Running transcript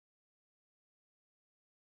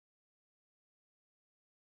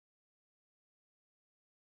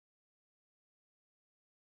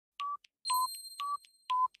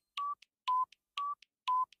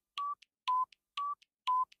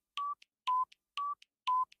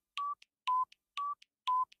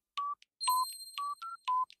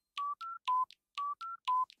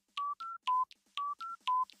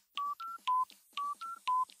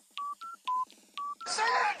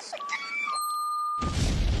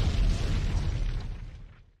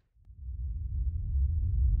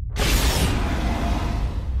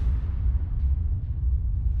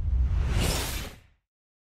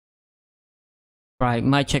Right,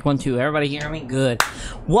 mic check 1 2. Everybody hear me? Good.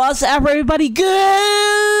 What's up, everybody?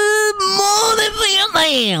 Good morning,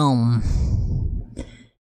 Vietnam.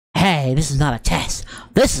 Hey, this is not a test.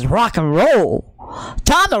 This is rock and roll.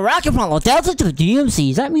 Time to rock it from the Delta to the DMC.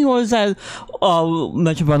 Does that mean what is that?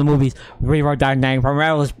 Mentioned by the movies. Reroad Dang Dang from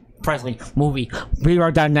Elvis Presley movie.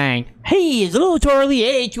 Reroad Dang Dang. Hey, it's a little too early.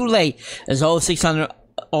 Hey, too late. It's 0600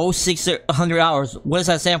 hours. What does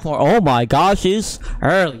that stand for? Oh my gosh, it's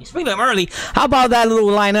early. Speaking of early, how about that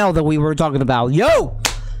little Lionel that we were talking about? Yo!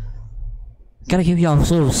 Gotta give y'all a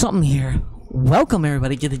little something here. Welcome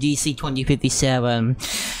everybody to the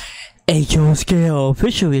GHZ2057 HO scale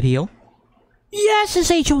official video. Yes,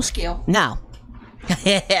 it's HO scale. Now,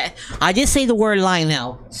 I did say the word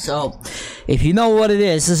Lionel, so if you know what it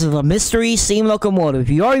is, this is a mystery steam locomotive. If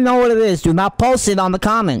you already know what it is, do not post it on the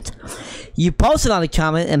comment. You post it on the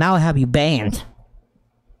comment and I'll have you banned.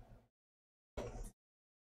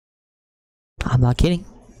 I'm not kidding.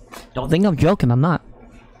 Don't think I'm joking, I'm not.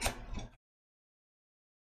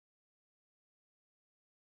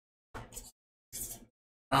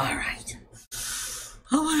 Alright.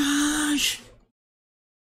 Oh my gosh.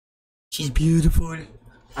 She's beautiful.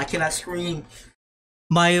 I cannot scream.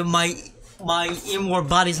 My inward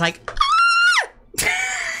body's like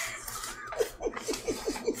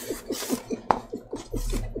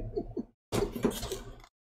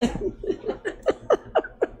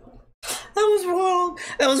That was wrong.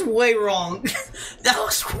 That was way wrong. That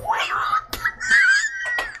was way wrong.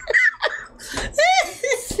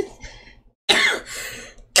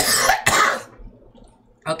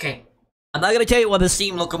 Okay. I'm not gonna tell you what the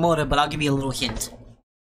steam locomotive, but I'll give you a little hint.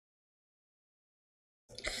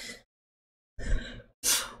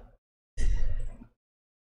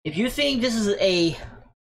 If you think this is a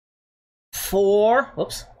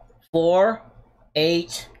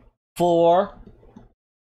 484,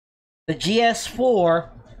 the GS4,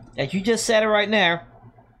 as you just said it right now,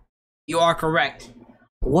 you are correct.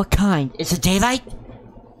 What kind? Is it daylight?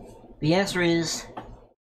 The answer is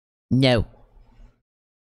no.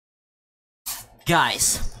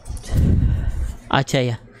 Guys, I tell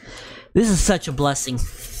you, this is such a blessing.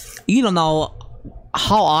 You don't know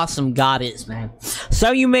how awesome God is, man. Some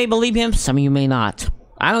of you may believe him, some of you may not.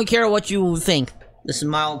 I don't care what you think. This is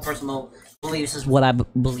my own personal belief. This is what I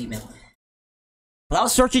believe in. But I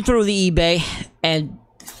was searching through the eBay, and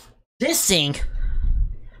this thing,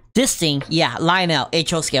 yeah, Lionel,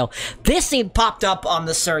 HO scale. This thing popped up on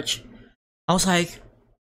the search. I was like,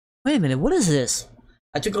 wait a minute, what is this?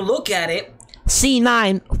 I took a look at it.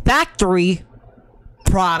 C9 factory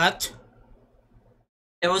product.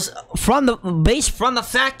 It was from the base from the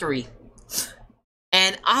factory,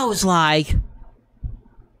 and I was like,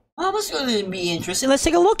 "Oh, this is going to be interesting. Let's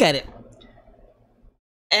take a look at it."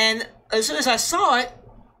 And as soon as I saw it,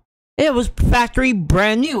 it was factory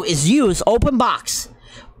brand new. It's used, open box,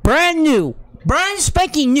 brand new, brand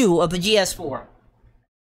spanking new of the GS4.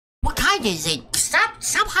 What kind is it? Stop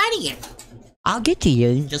hiding it. I'll get to you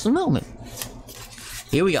in just a moment.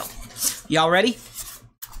 Here we go. Y'all ready?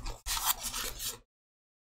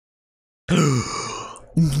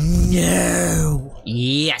 No.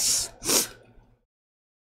 Yes.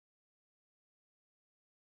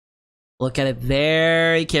 Look at it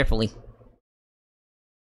very carefully.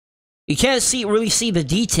 You can't really see the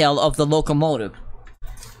detail of the locomotive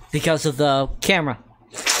because of the camera.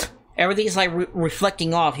 Everything is like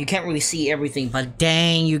reflecting off. You can't really see everything, but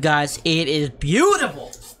dang, you guys, it is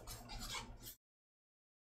beautiful.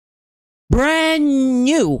 Brand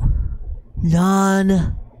new.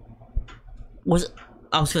 I was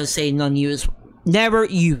gonna say none used. Never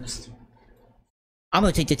used. I'm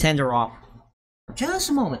gonna take the tender off.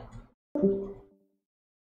 Just a moment.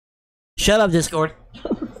 Shut up, Discord.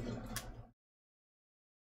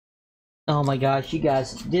 Oh my gosh, you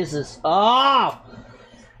guys, this is... Oh!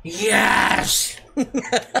 Yes!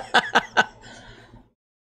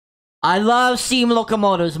 I love steam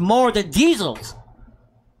locomotives more than diesels.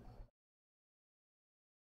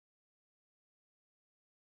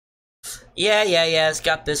 Yeah, it's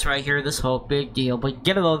got this right here, this whole big deal, but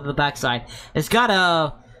get it over the backside. It's got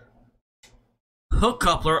a hook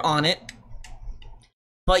coupler on it.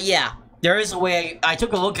 But yeah, there is a way, I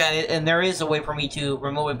took a look at it, and there is a way for me to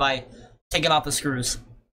remove it by taking off the screws.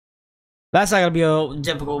 That's not gonna be a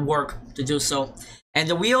difficult work to do so. And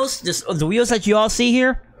the wheels, the wheels that you all see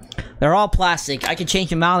here, they're all plastic. I can change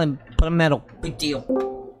them out and put them metal. Big deal.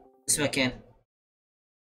 See if I can.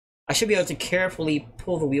 I should be able to carefully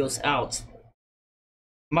pull the wheels out.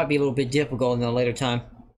 Might be a little bit difficult in a later time,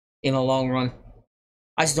 in the long run.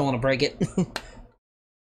 I just don't want to break it.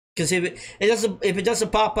 Because if it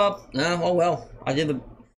doesn't pop up, oh well. At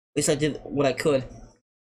least I did what I could.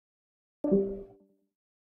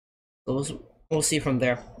 So we'll see from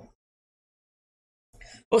there.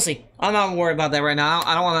 We'll see. I'm not worried about that right now.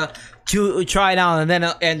 I don't want to try it out and then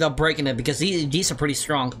end up breaking it, because these are pretty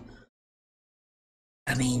strong.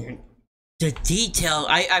 I mean, the detail,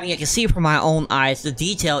 I mean, I can see it from my own eyes. The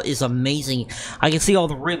detail is amazing. I can see all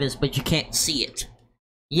the rivets, but you can't see it.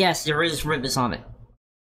 Yes, there is rivets on it.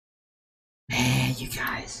 Man, you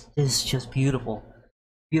guys, this is just beautiful.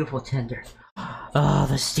 Beautiful tender. Oh,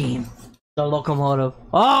 the steam. The locomotive.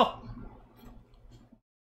 Oh!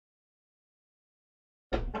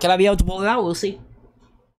 Can I be able to pull it out? We'll see.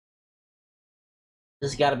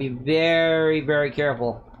 Just gotta be very, very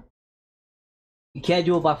careful. You can't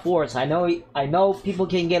do it by force. I know people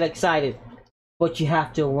can get excited, but you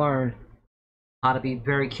have to learn how to be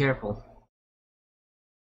very careful.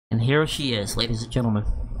 And here she is, ladies and gentlemen.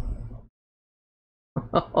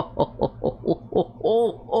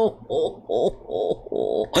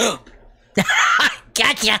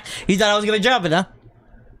 Gotcha! You thought I was gonna jump it, huh?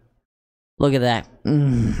 Look at that.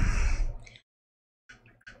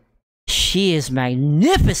 She is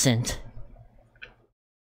magnificent.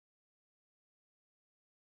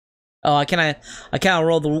 Oh, I can't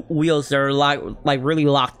roll the wheels. They're like really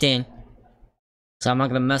locked in. So I'm not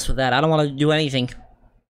gonna mess with that. I don't want to do anything.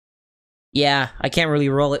 Yeah, I can't really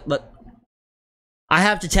roll it, but I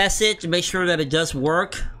have to test it to make sure that it does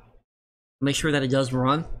work. Make sure that it does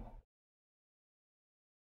run.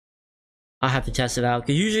 I have to test it out,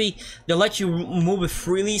 because usually they'll let you move it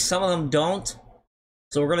freely. Some of them don't.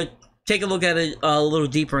 So we're gonna take a look at it a little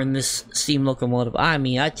deeper in this steam locomotive. I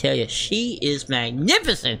mean, I tell you, she is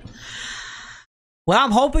magnificent. What I'm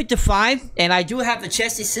hoping to find, and I do have the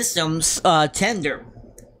chassis systems tender.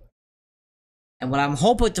 And what I'm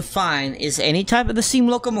hoping to find is any type of the steam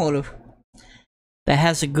locomotive that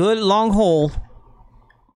has a good long hole,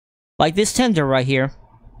 like this tender right here.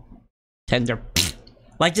 Tender.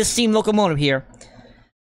 Like this steam locomotive here.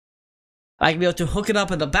 I can be able to hook it up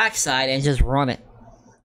in the backside and just run it.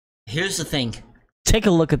 Here's the thing. Take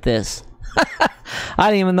a look at this.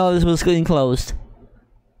 I didn't even know this was enclosed.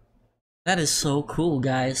 That is so cool,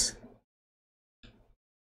 guys.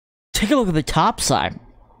 Take a look at the top side.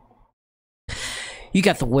 You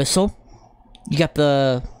got the whistle. You got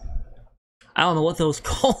the... I don't know what those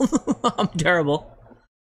called. I'm terrible.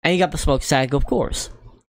 And you got the smokestack, of course.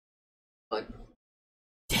 But...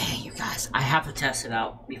 dang, you guys. I have to test it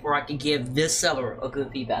out before I can give this seller a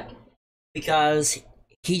good feedback. Because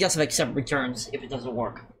he doesn't accept returns if it doesn't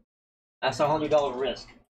work. That's a $100 risk.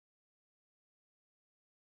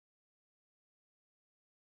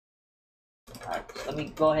 Alright, let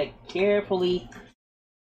me go ahead carefully.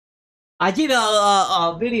 I did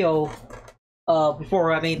a video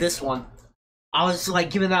before I made this one. I was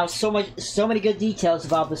like giving out so many good details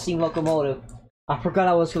about the steam locomotive. I forgot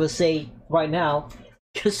I was gonna say right now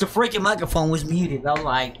because the freaking microphone was muted. I was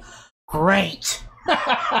like, great.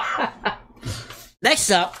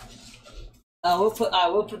 Next up, we'll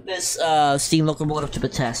put this steam locomotive to the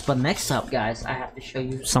test. But next up, guys, I have to show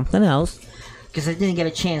you something else because I didn't get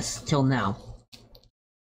a chance till now.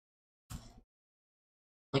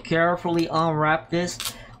 So carefully unwrap this.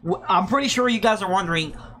 I'm pretty sure you guys are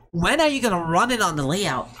wondering, when are you gonna run it on the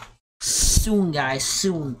layout? Soon, guys,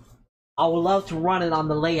 soon. I would love to run it on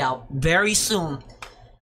the layout very soon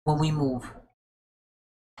when we move.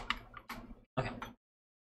 Okay.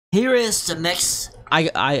 Here is the next.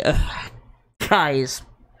 Guys,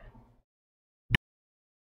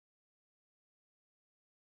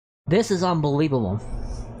 this is unbelievable.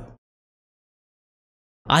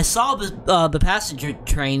 I saw the passenger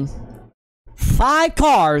train, 5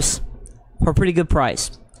 cars for a pretty good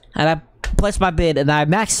price, and I placed my bid and I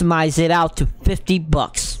maximized it out to $50.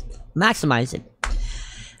 Maximize it.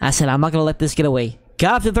 I said I'm not gonna let this get away.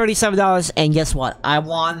 Got up to $37, and guess what? I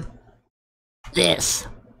won this.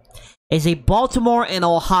 It's a Baltimore and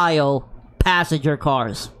Ohio passenger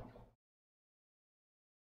cars.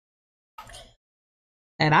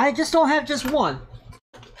 And I just don't have just one.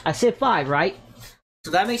 I said 5, right?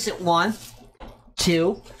 So that makes it 1,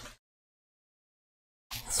 2,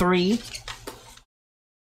 3,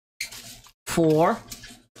 4.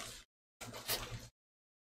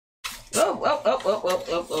 Don't want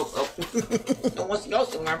to go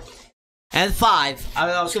somewhere. And 5.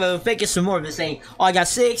 I was gonna fake it some more, but saying, oh, I got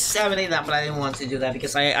 6, 7, 8, but I didn't want to do that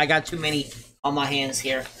because I got too many on my hands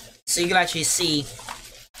here. So you can actually see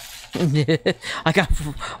I got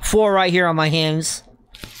 4 right here on my hands.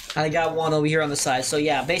 I got 1 over here on the side. So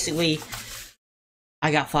yeah, basically,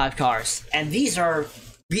 I got 5 cars, and these are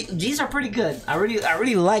pretty good. I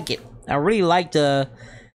really like it. I really like the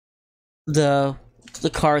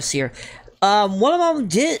cars here. One of them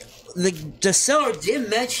did the seller did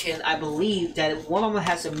mention, I believe, that one of them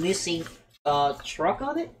has a missing truck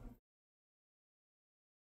on it.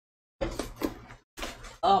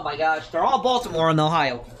 Oh my gosh, they're all Baltimore and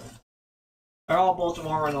Ohio. They're all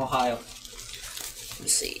Baltimore and Ohio.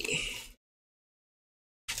 Let's see.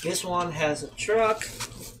 This one has a truck.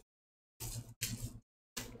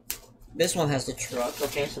 This one has the truck.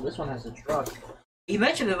 Okay, so this one has the truck. He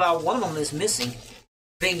mentioned about one of them is missing.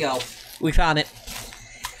 Bingo. We found it.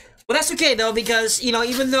 But that's okay though, because, you know,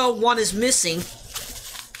 even though one is missing,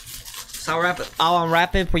 so I'll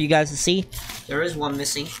unwrap it for you guys to see. There is one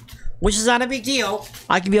missing, which is not a big deal.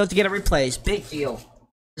 I can be able to get it replaced. Big deal.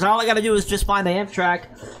 Because all I gotta do is just find the Amtrak.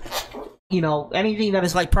 You know, anything that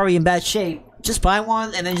is like probably in bad shape, just buy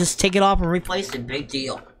one and then just take it off and replace it. Big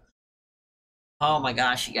deal. Oh my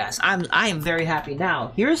gosh, you guys. I am very happy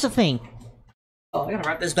now. Here's the thing. Oh, I gotta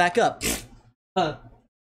wrap this back up.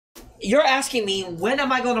 You're asking me, when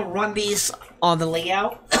am I gonna run these on the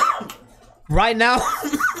layout? Right now?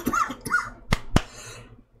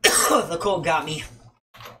 The cold got me.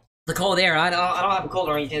 The cold air. I don't have a cold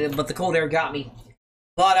or anything, but the cold air got me.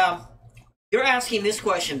 But, you're asking this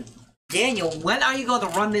question. Daniel, when are you going to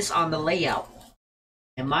run this on the layout?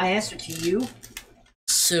 And my answer to you?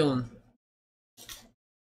 Soon.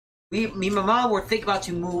 Me and my mom were thinking about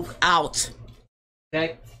to move out.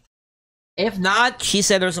 Okay? If not, she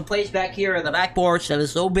said there's a place back here in the back porch that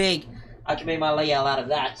is so big, I can make my layout out of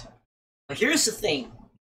that. But here's the thing.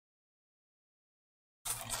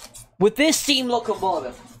 With this steam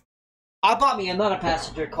locomotive, I bought me another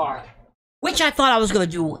passenger car, which I thought I was going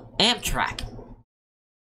to do Amtrak.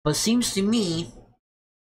 But seems to me,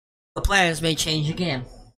 the plans may change again.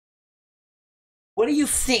 What do you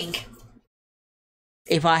think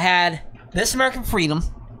if I had this American Freedom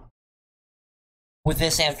with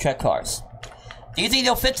this Amtrak cars? Do you think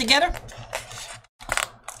they'll fit together?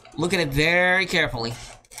 Look at it very carefully.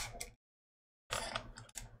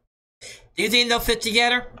 Do you think they'll fit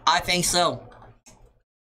together? I think so.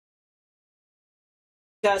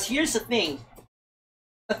 Because here's the thing.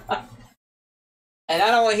 And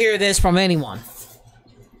I don't want to hear this from anyone.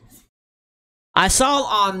 I saw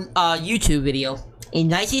on a YouTube video, in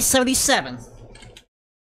 1977,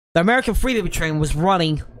 the American Freedom Train was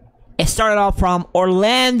running. It started off from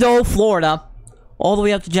Orlando, Florida, all the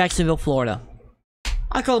way up to Jacksonville, Florida.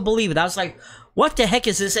 I couldn't believe it. I was like, what the heck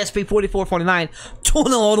is this SP4449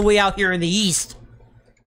 doing all the way out here in the East?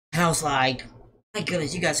 And I was like, my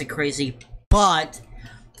goodness, you guys are crazy. But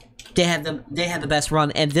they had the best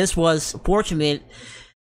run, and this was fortunate,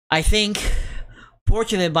 I think,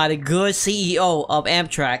 fortunate by the good CEO of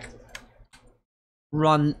Amtrak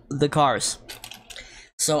run the cars.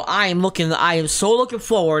 So I am so looking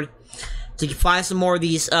forward to find some more of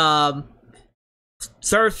these third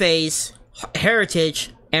phase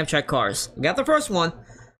heritage Amtrak cars. We got the first one,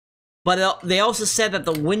 but they also said that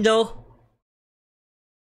the window,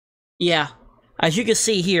 yeah, as you can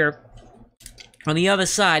see here, on the other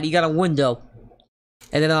side, you got a window.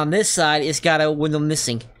 And then on this side, it's got a window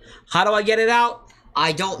missing. How do I get it out?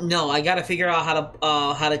 I don't know. I gotta figure out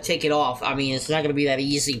how to take it off. I mean, it's not gonna be that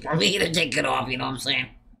easy for me to take it off, you know what I'm saying?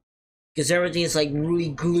 Because everything is like really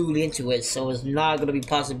glued into it, so it's not gonna be a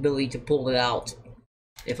possibility to pull it out.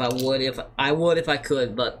 If I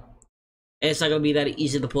could, but it's not gonna be that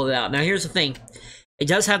easy to pull it out. Now here's the thing. It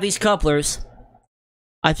does have these couplers.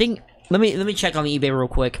 I think let me check on the eBay real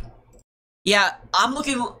quick. Yeah, I'm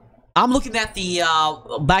looking at the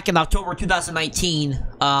back in October 2019.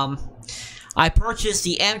 I purchased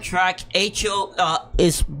the Amtrak HO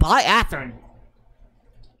is by Athearn.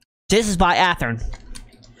 This is by Athearn.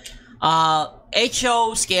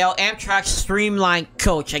 HO scale Amtrak Streamline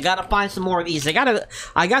Coach. I gotta find some more of these. I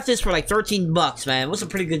got this for like 13 bucks, man. It was a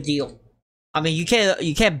pretty good deal. I mean, you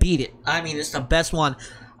can't beat it. I mean, it's the best one.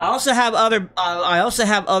 I also have other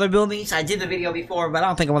buildings. I did the video before, but I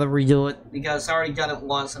don't think I'm gonna redo it because I already done it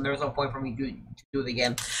once, and there's no point for me to do it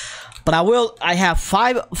again. But I will. I have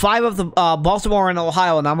five of the Baltimore and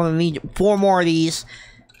Ohio, and I'm gonna need 4 more of these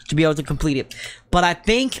to be able to complete it. But I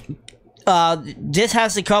think this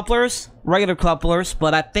has the couplers, regular couplers,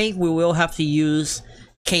 but I think we will have to use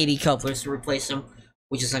KD couplers to replace them,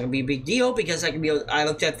 which is not gonna be a big deal because I can be able. I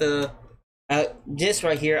looked at the this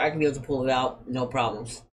right here. I can be able to pull it out, no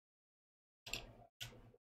problems.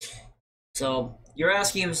 So, you're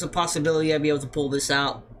asking if it's a possibility I'd be able to pull this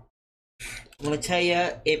out. I'm gonna tell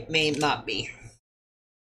you, it may not be.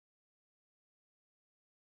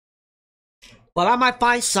 But I might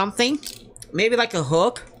find something, maybe like a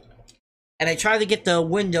hook, and I try to get the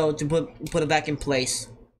window to put it back in place.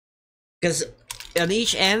 Because on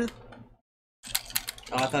each end,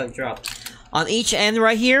 oh, I thought it dropped. On each end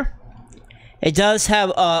right here, it does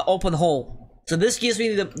have an open hole. So this gives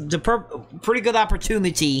me the pretty good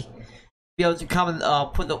opportunity to be able to come and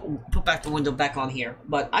put back the window back on here.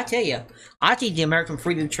 But I tell you, I think the American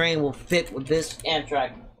Freedom Train will fit with this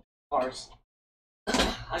Amtrak cars.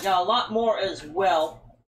 I got a lot more as well.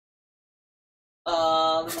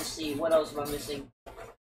 Let me see, what else am I missing?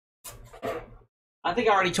 I think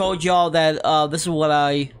I already told y'all that this is what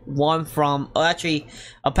I won from. Actually,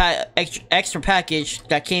 a extra package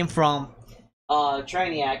that came from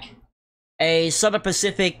Trainiac, a Southern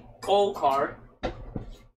Pacific coal card,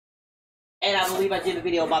 and I believe I did a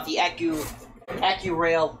video about the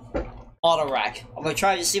AccuRail auto rack. I'm gonna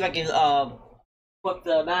try to see if I can put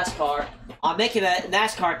the NASCAR. I'm making a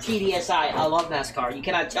NASCAR TDSI. I love NASCAR. You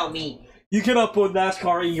cannot tell me you cannot put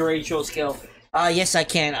NASCAR in your HO scale. Yes, I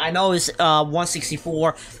can. I know it's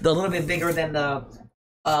 164, a little bit bigger than the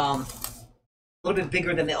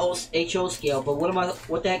HO scale. But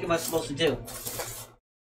what the heck am I supposed to do?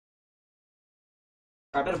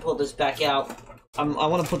 I better pull this back out. I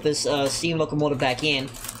want to put this steam locomotive back in,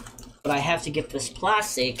 but I have to get this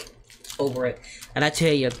plastic over it. And I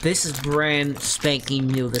tell you, this is brand spanking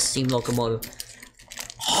new. The steam locomotive,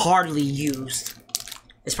 hardly used.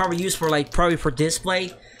 It's probably used for probably for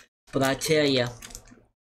display. But I tell you,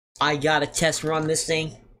 I gotta test run this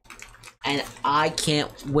thing, and I can't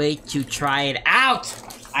wait to try it out.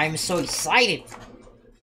 I'm so excited.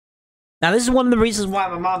 Now, this is one of the reasons why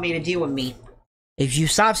my mom made a deal with me. If you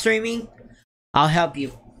stop streaming, I'll help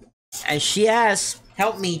you. And she has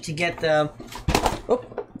helped me to get the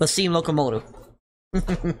steam locomotive.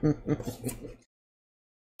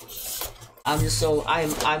 I'm just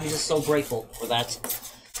so grateful for that.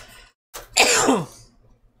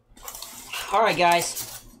 All right,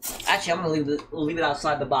 guys. Actually, I'm gonna leave it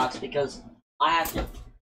outside the box because I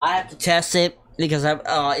have to test it because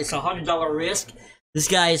it's $100 risk. This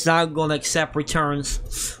guy is not gonna accept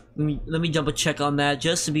returns. Let me double check on that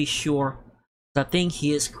just to be sure. I think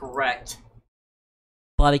he is correct,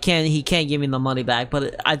 but he can't give me the money back.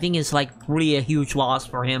 But I think it's really a huge loss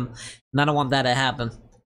for him, and I don't want that to happen.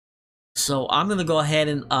 So I'm gonna go ahead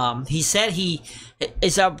and he said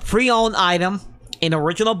it's a pre-owned item in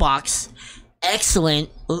original box.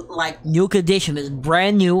 Excellent, new condition. It's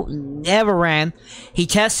brand new, never ran. He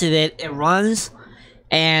tested it, it runs,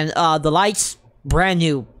 and the lights brand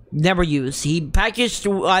new, never used. He packaged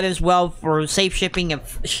the items well for safe shipping and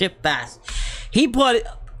ship fast. He put,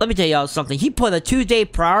 let me tell y'all something. He put a 2-day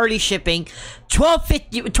priority shipping,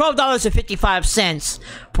 $12.55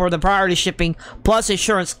 for the priority shipping plus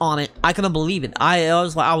insurance on it. I couldn't believe it. I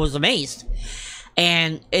was amazed.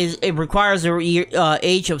 And it requires a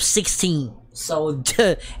age of 16. So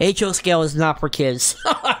the HO scale is not for kids.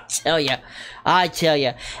 I tell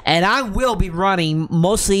you. And I will be running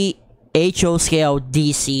mostly HO scale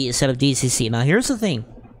DC instead of DCC. Now here's the thing.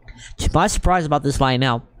 To my surprise about this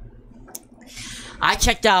Lionel, I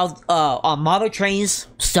checked out on Model Trains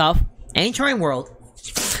stuff and Train World.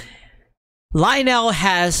 Lionel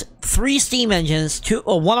has 3 steam engines.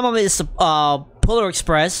 One of them is Polar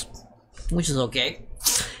Express, which is okay.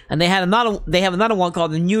 And they have another one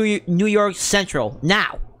called the New York Central.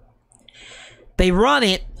 Now, they run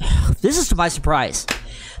it. This is to my surprise.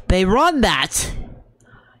 They run that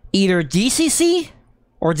either DCC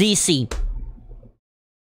or DC.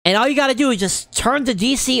 And all you gotta do is just turn the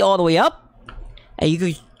DC all the way up, and you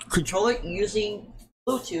can control it using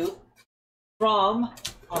Bluetooth from.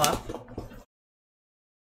 Hold on.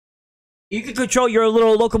 You can control your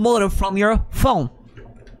little locomotive from your phone.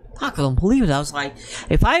 I couldn't believe it. I was like,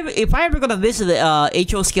 if I ever gonna visit the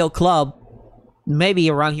HO Scale Club, maybe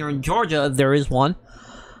around here in Georgia, if there is one,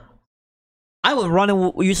 I would run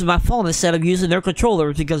it using my phone instead of using their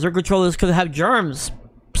controllers, because their controllers could have germs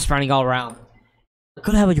spreading all around. I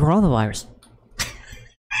could have a coronavirus.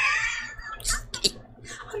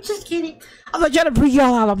 I'm just kidding. I'm not trying to bring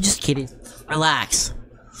y'all out. I'm just kidding. Relax.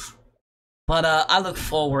 But I look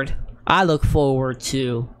forward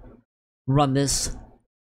to run this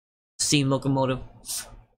steam locomotive.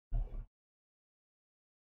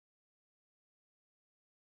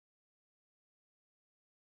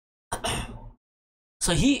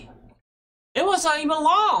 So it wasn't even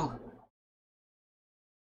long.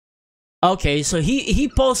 Okay, so he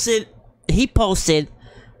posted the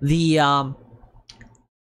item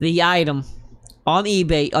on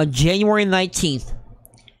eBay on January 19th,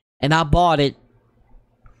 and I bought it.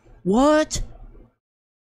 What?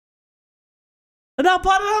 And I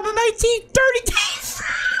bought it on the 30 days.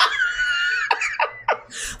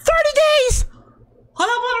 30 days. And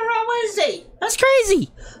I bought it around Wednesday. That's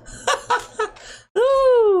crazy.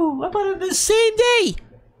 Ooh, I bought it the same day.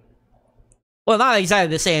 Well, not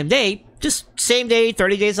exactly the same day, just same day,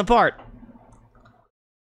 30 days apart.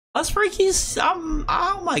 That's freaking.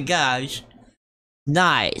 Oh my gosh.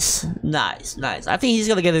 Nice. I think he's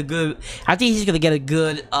gonna get a good. I think he's gonna get a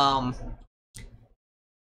good. I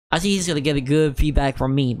think he's gonna get a good feedback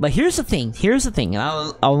from me. But here's the thing.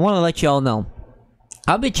 I want to let y'all know.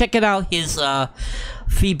 I've been checking out his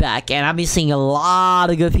feedback, and I've been seeing a lot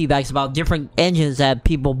of good feedbacks about different engines that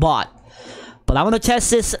people bought. But I'm gonna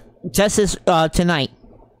test this tonight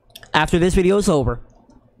after this video is over.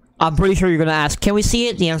 I'm pretty sure you're gonna ask, can we see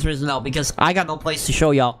it? The answer is no, because I got no place to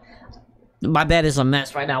show y'all. My bed is a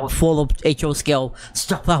mess right now with full of HO scale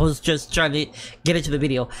stuff. I was just trying to get into the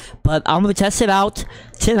video. But I'm gonna test it out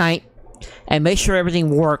tonight and make sure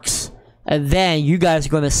everything works. And then you guys are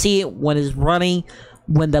gonna see it when it's running,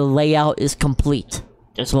 when the layout is complete.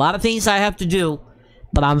 There's a lot of things I have to do,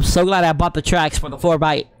 but I'm so glad I bought the tracks for the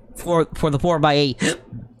 4x8.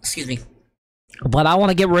 Excuse me. But I want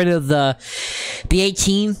to get rid of the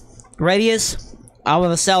 18 radius. I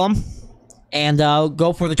want to sell them and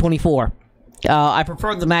go for the 24. I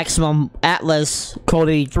prefer the maximum Atlas Code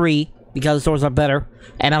 83 because those are better,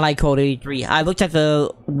 and I like Code 83. I looked at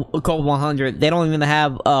the Code 100. They don't even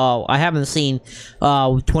have. I haven't seen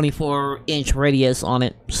 24-inch radius on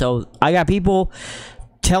it. So I got people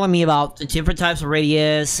telling me about the different types of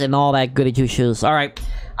radius and all that goody two shoes. All right.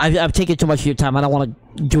 I've taken too much of your time. I don't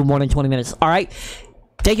want to do more than 20 minutes. Alright?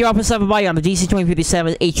 Thank you all for stopping by on the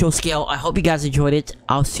DC2057 HO scale. I hope you guys enjoyed it.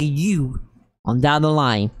 I'll see you on down the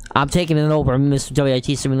line. I'm taking it over, Mr.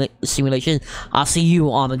 WIT Simulation. I'll see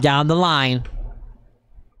you on the down the line.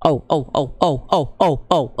 Oh.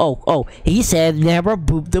 He said never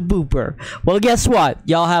boop the booper. Well, guess what?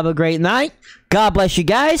 Y'all have a great night. God bless you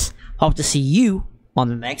guys. Hope to see you on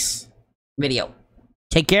the next video.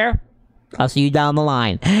 Take care. I'll see you down the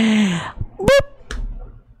line. Boop.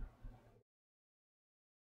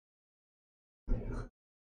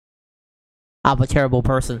 I'm a terrible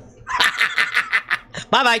person.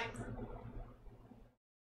 Bye-bye.